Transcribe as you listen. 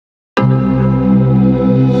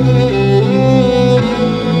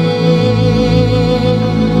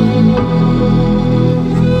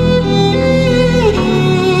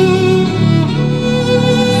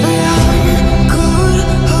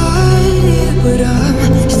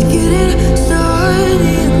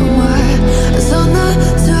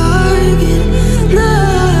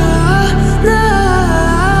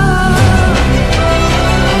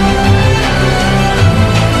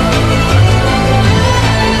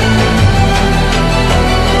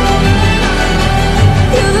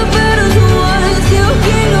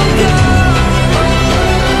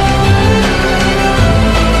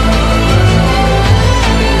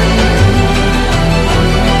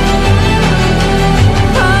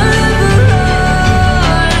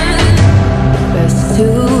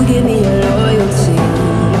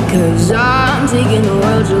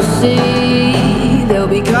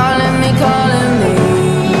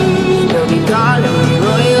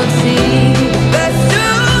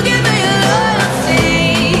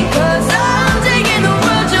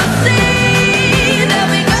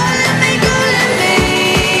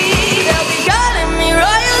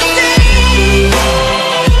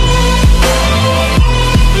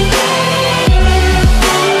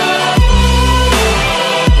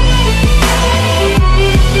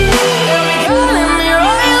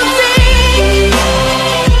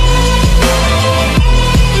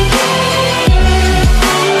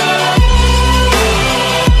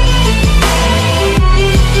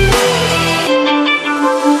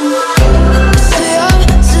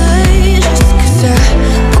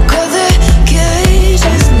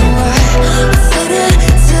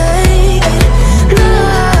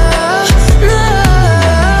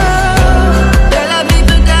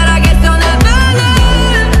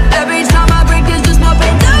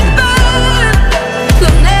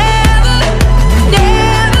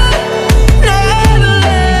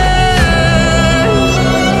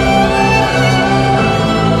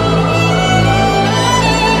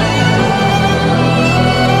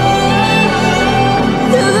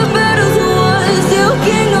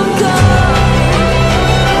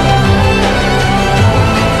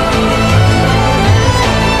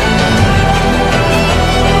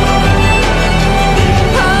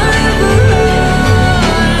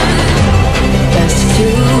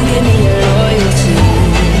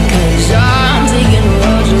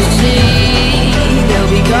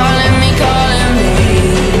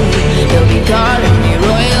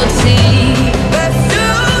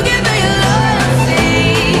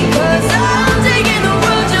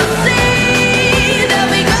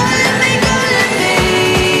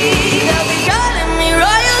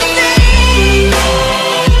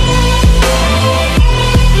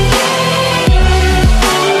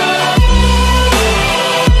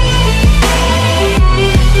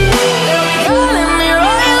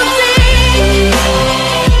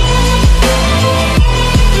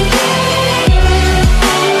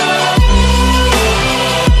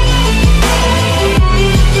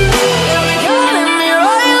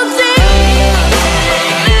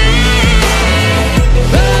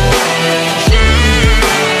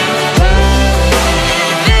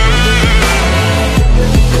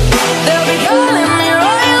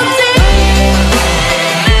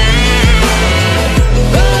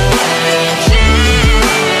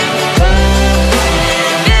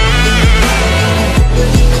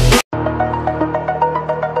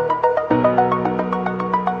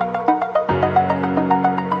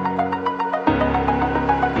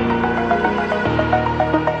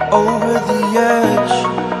the edge,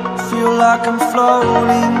 feel like I'm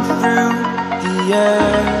floating through the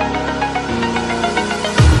air.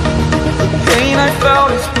 The pain I felt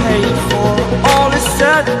is paid for, all is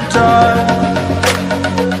said and done.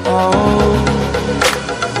 Oh,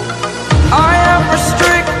 I am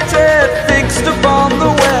restricted, fixed upon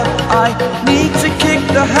the web. I need to kick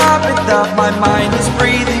the habit that my mind is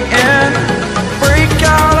breathing in. Break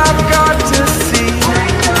out, I've got to see.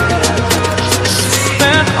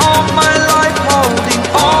 Spent all my life holding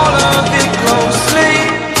all of it closely.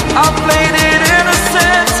 I played it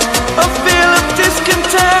innocent, a feel of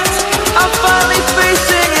discontent. I'm finally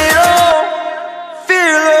facing it all,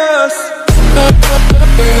 fearless.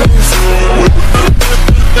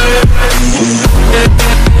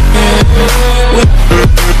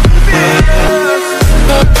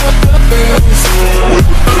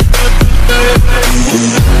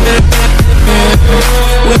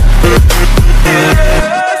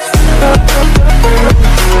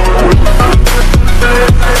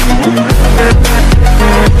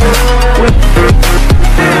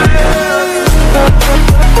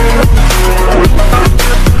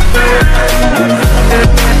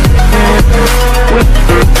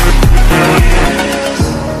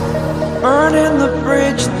 Burning the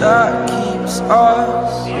bridge that keeps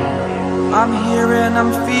us. I'm here and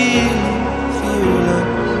I'm feeling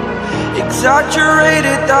fearless.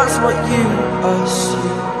 Exaggerated, that's what you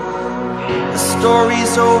assume. The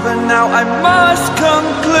story's over now, I must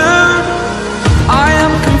conclude. I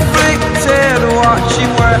am conflicted, watching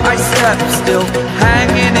where I step still,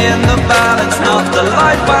 hanging in the balance. Not the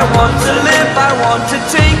life I want to live, I want to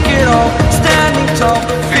take it all, standing tall.